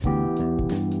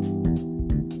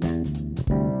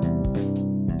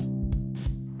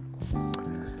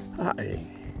Hey,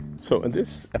 so in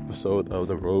this episode of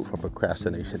The Road from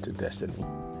Procrastination to Destiny,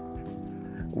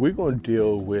 we're going to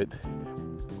deal with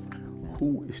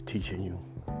who is teaching you.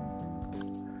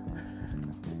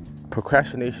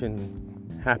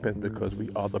 Procrastination happens because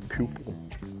we are the pupil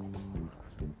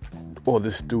or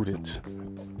the student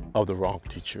of the wrong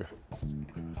teacher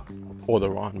or the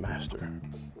wrong master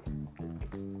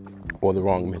or the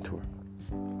wrong mentor.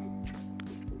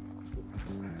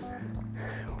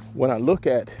 When I look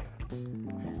at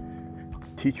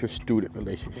teacher-student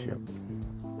relationship,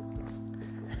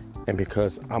 and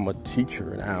because I'm a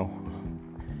teacher now,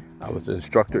 I was an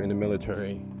instructor in the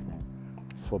military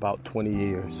for about 20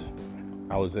 years.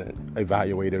 I was an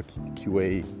evaluator,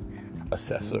 QA,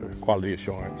 assessor, quality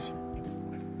assurance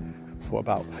for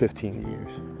about 15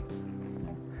 years.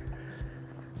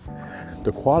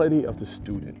 The quality of the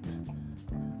student,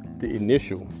 the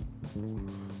initial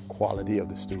quality of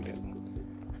the student,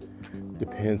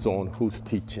 depends on who's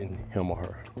teaching him or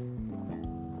her.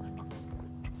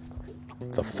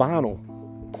 The final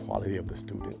quality of the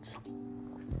students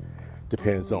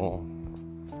depends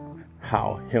on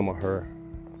how him or her,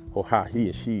 or how he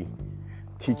or she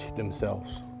teach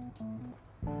themselves.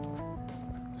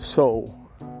 So,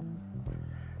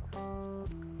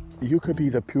 you could be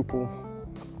the pupil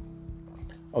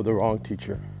of the wrong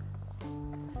teacher.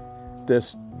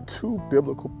 There's two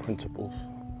biblical principles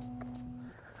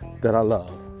that I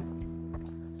love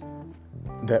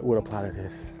that would apply to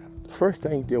this. The first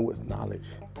thing deal with knowledge.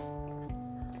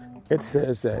 It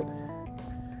says that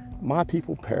my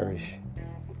people perish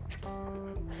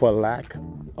for lack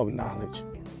of knowledge.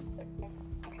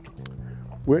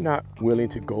 We're not willing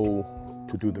to go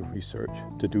to do the research,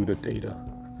 to do the data,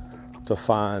 to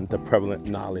find the prevalent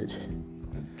knowledge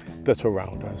that's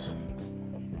around us.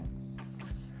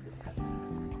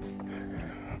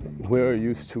 We're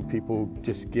used to people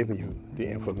just giving you the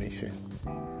information,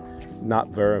 not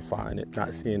verifying it,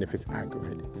 not seeing if it's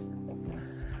accurate.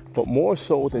 But more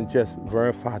so than just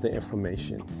verify the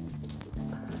information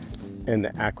and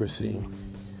the accuracy,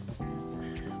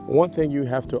 one thing you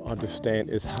have to understand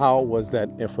is how was that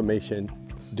information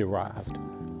derived?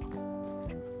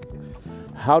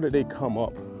 How did they come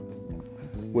up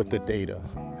with the data?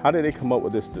 How did they come up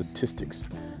with the statistics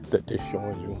that they're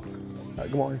showing you?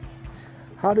 Good morning.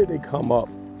 How did they come up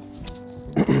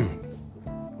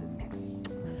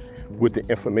with the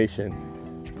information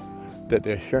that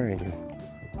they're sharing you?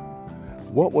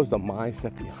 What was the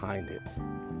mindset behind it?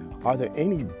 Are there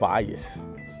any biases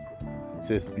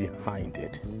behind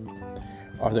it?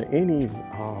 Are there any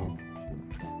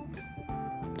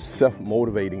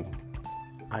self-motivating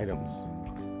items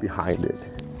behind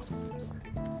it?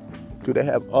 Do they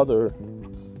have other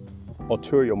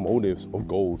ulterior motives or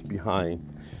goals behind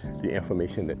the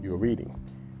information that you're reading?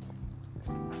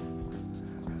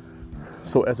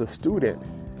 So as a student,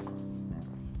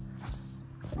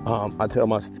 I tell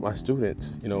my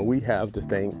students, we have this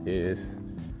thing is,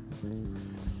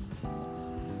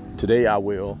 today I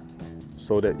will,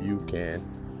 so that you can,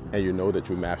 and you know that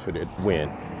you mastered it,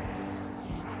 win.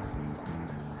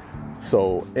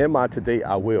 So in my today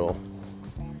I will,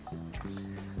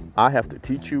 I have to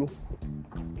teach you,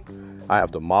 I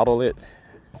have to model it.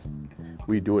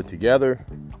 We do it together.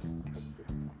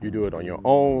 You do it on your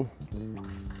own.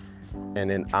 And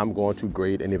then I'm going to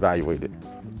grade and evaluate it.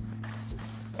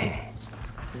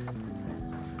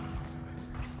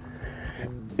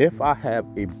 If I have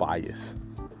a bias,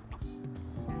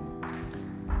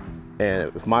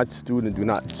 and if my students do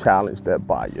not challenge that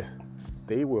bias,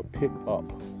 they will pick up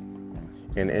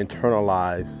and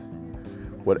internalize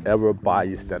whatever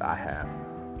bias that I have.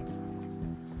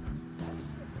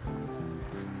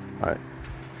 All right.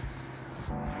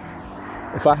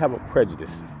 If I have a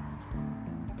prejudice,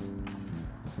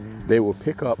 they will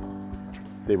pick up,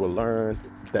 they will learn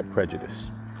that prejudice.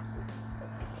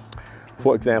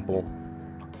 For example,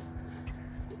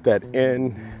 that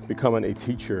in becoming a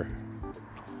teacher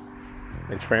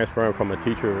and transferring from a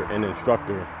teacher and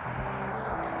instructor,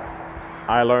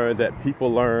 I learned that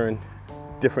people learn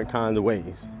different kinds of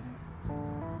ways.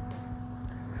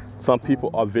 Some people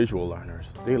are visual learners.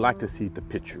 They like to see the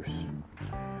pictures.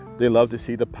 They love to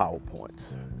see the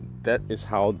PowerPoints. That is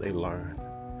how they learn.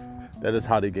 That is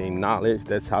how they gain knowledge.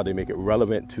 That's how they make it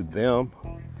relevant to them.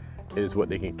 It is what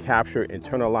they can capture,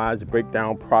 internalize, break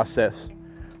down, process,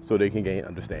 so they can gain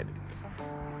understanding.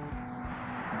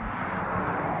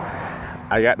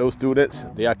 I got those students,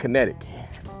 they are kinetic.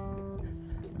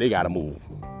 They gotta move.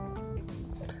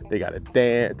 They gotta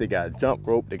dance, they gotta jump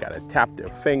rope, they gotta tap their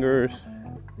fingers.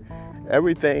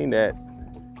 Everything that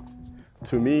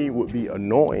to me would be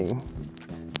annoying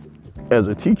as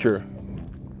a teacher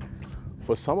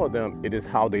For some of them, it is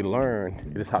how they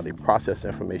learn, it is how they process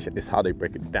information, it's how they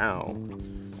break it down,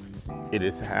 it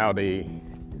is how they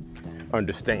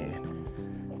understand.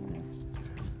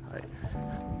 Right?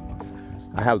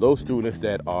 I have those students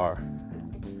that are,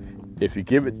 if you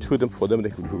give it to them for them to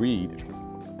read,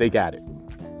 they got it.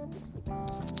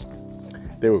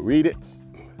 They will read it,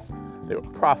 they will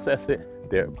process it,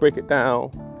 they'll break it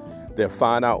down, they'll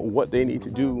find out what they need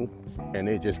to do, and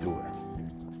they just do it.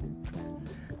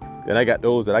 Then I got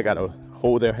those that I got to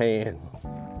hold their hand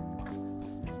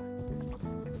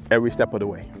every step of the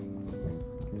way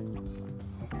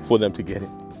for them to get it.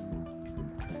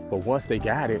 But once they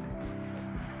got it,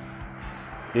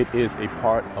 it is a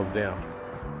part of them.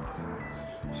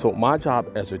 So my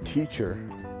job as a teacher,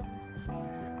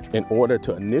 in order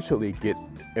to initially get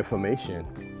information,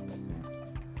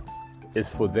 is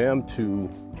for them to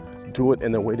do it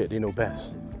in the way that they know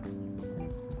best.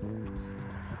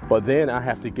 But then I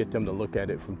have to get them to look at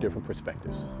it from different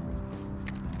perspectives.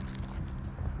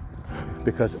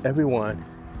 Because everyone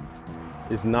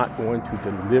is not going to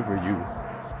deliver you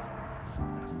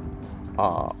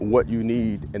what you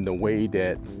need in the way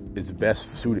that is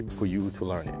best suited for you to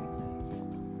learn it.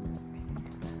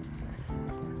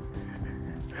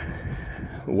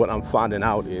 What I'm finding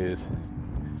out is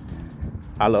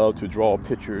I love to draw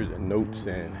pictures and notes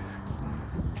and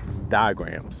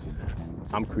diagrams.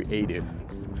 I'm creative.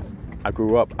 I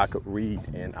grew up, I could read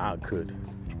and I could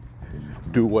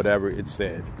do whatever it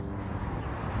said.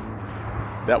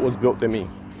 That was built in me.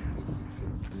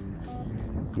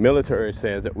 Military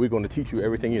says that we're going to teach you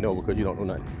everything you know because you don't know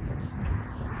nothing.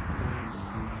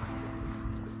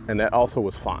 And that also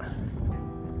was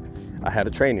fine. I had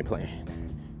a training plan.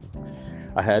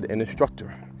 I had an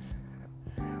instructor.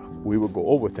 We would go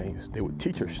over things. They would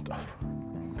teach us stuff.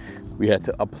 We had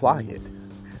to apply it.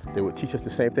 They would teach us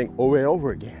the same thing over and over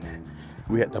again.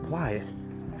 We had to apply it.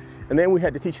 And then we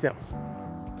had to teach them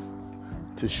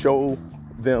to show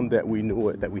them that we knew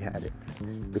it, that we had it.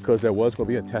 Because there was going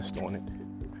to be a test on it.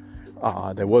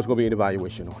 There was going to be an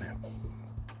evaluation on it.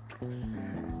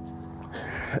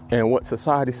 And what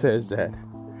society says that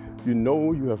you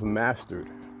know you have mastered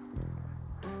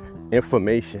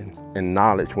information and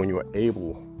knowledge when you are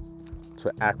able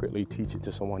to accurately teach it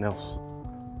to someone else.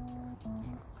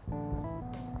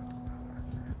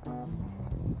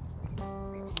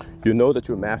 You know that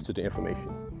you mastered the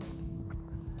information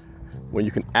when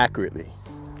you can accurately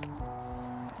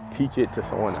teach it to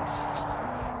someone else.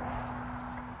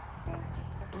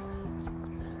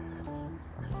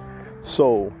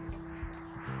 So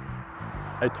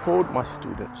I told my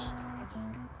students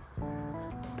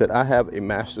that I have a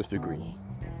master's degree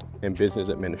in business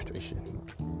administration.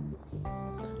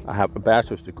 I have a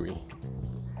bachelor's degree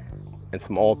in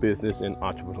small business and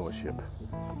entrepreneurship.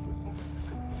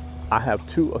 I have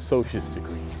 2 associate's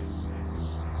degrees.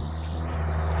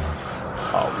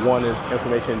 One is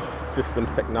information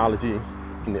systems technology,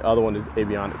 and the other one is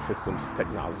avionic systems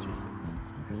technology.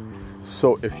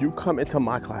 So if you come into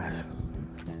my class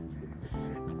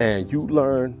and you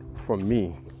learn from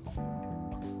me,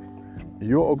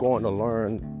 you're going to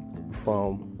learn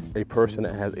from a person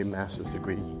that has a master's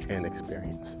degree and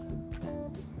experience.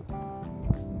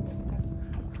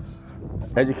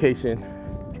 Education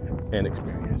and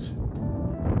experience.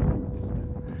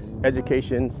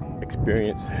 Education,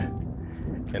 experience,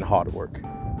 and hard work.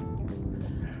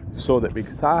 So that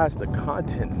besides the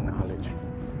content knowledge,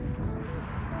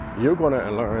 you're going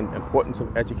to learn the importance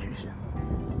of education,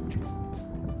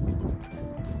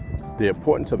 the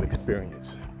importance of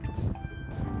experience,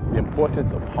 the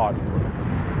importance of hard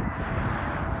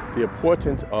work, the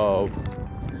importance of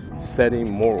setting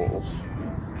morals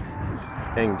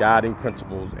and guiding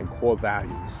principles and core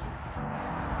values.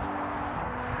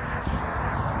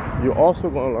 You're also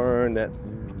going to learn that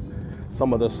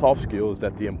some of the soft skills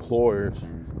that the employers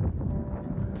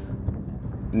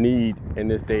need in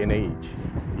this day and age,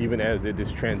 even as it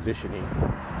is transitioning.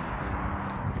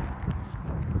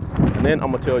 And then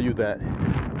I'm going to tell you that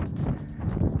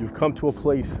you've come to a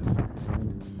place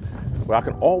where I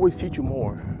can always teach you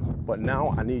more, but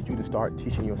now I need you to start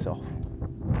teaching yourself.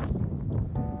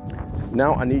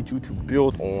 Now I need you to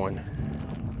build on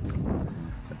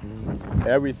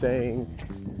everything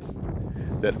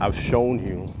that I've shown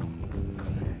you,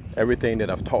 everything that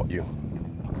I've taught you.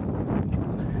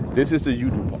 This is the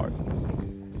you do part.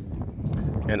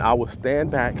 And I will stand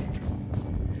back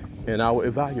and I will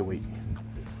evaluate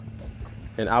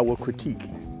and I will critique.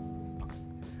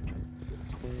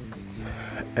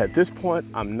 At this point,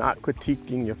 I'm not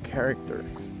critiquing your character.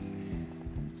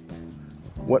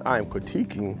 What I'm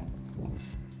critiquing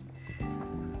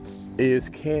is,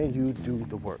 can you do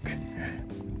the work?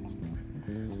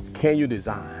 Can you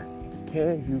design?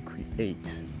 Can you create?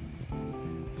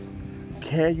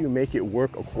 Can you make it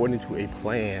work according to a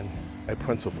plan, a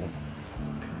principle?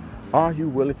 Are you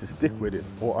willing to stick with it,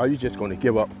 or are you just going to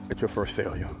give up at your first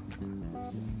failure?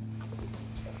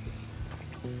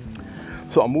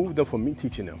 So I moved them from me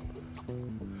teaching them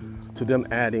to them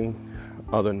adding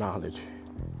other knowledge.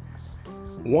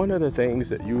 One of the things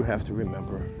that you have to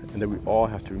remember, and that we all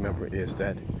have to remember, is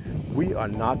that we are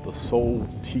not the sole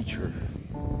teachers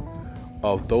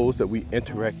of those that we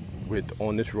interact with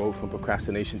on this road from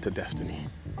procrastination to destiny.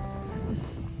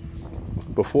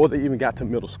 Before they even got to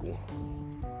middle school,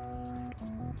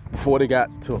 before they got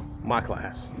to my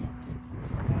class,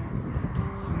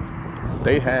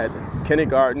 they had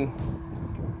kindergarten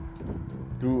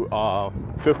through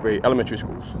 5th grade elementary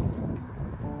schools.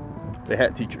 They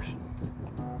had teachers.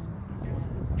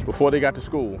 Before they got to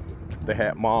school, they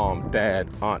had mom, dad,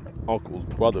 aunt, uncles,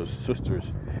 brothers, sisters.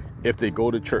 If they go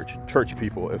to church, church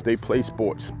people. If they play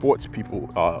sports, sports people,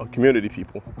 community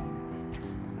people.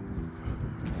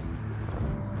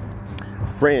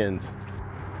 Friends.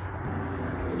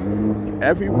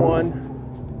 Everyone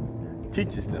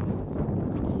teaches them.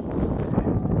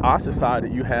 Our society,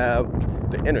 you have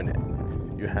the internet.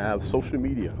 You have social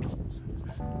media.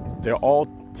 They're all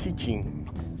teaching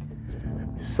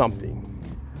something.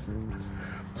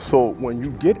 So when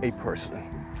you get a person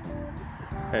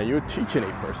and you're teaching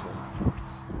a person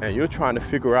and you're trying to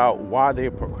figure out why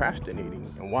they're procrastinating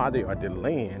and why they are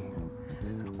delaying,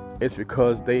 it's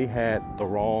because they had the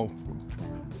wrong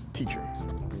teacher.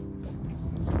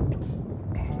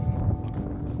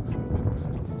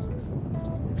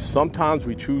 Sometimes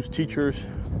we choose teachers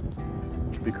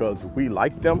because we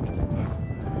like them,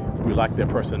 we like their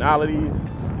personalities,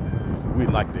 we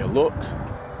like their looks.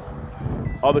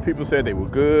 Other people said they were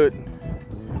good,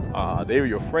 they were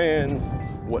your friends,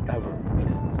 whatever.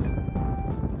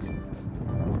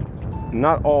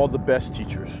 Not all the best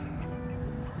teachers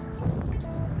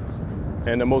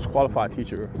and the most qualified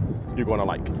teacher you're going to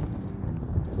like.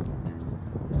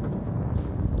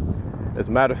 As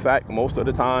a matter of fact, most of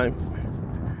the time,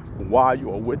 while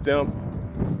you are with them,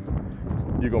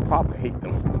 you're going to probably hate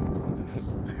them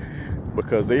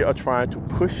because they are trying to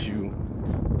push you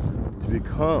to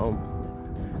become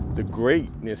the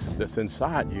greatness that's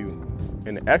inside you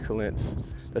and the excellence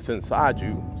that's inside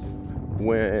you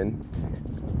when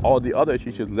all the other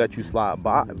teachers let you slide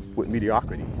by with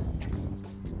mediocrity.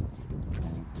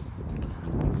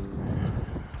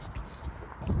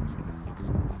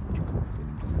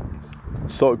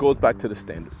 So it goes back to the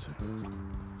standards.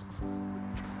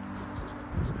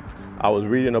 I was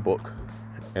reading a book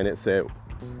and it said,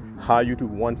 how you do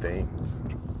one thing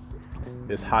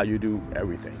is how you do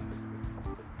everything.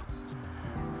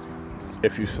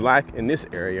 If you slack in this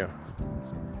area,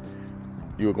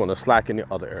 you're going to slack in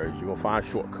the other areas. You're going to find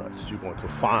shortcuts. You're going to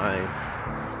find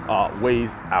ways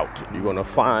out. You're going to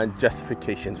find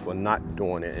justifications for not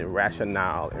doing it, and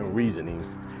rationale and reasoning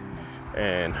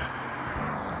and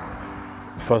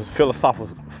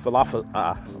philosophizing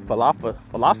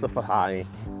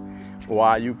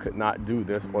why you could not do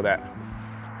this or that.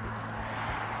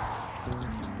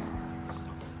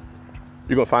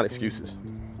 You're going to find excuses.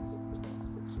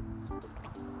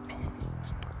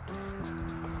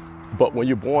 But when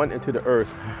you're born into the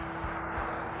earth,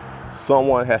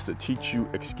 someone has to teach you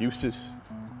excuses.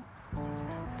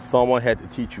 Someone had to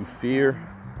teach you fear.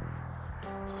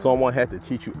 Someone had to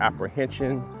teach you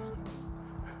apprehension.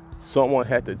 Someone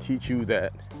had to teach you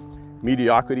that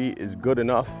mediocrity is good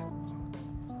enough,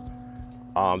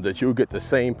 that you'll get the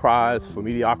same prize for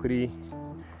mediocrity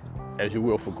as you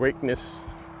will for greatness.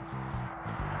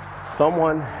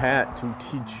 Someone had to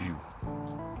teach you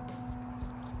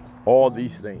all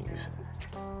these things.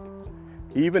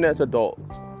 Even as adults,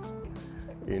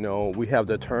 we have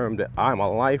the term that I'm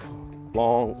a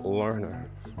lifelong learner.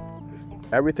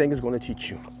 Everything is going to teach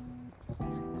you.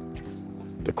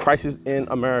 The crisis in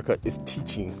America is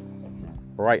teaching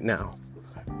right now,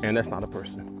 and that's not a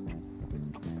person.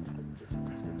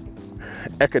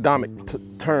 Economic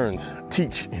terms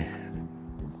teach.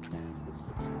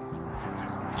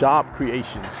 Job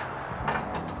creations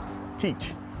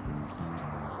teach.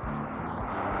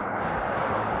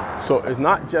 So it's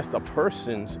not just the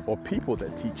persons or people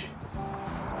that teach.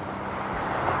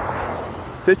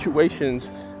 Situations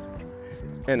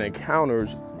and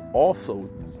encounters also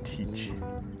teach.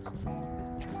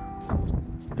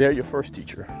 They're your first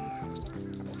teacher.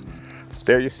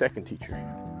 They're your second teacher.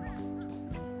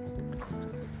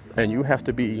 And you have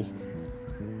to be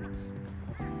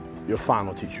your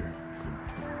final teacher.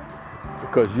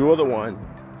 Because you're the one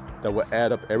that will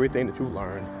add up everything that you've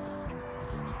learned,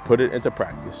 put it into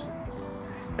practice,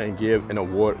 and give an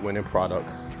award-winning product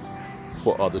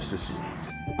for others to see.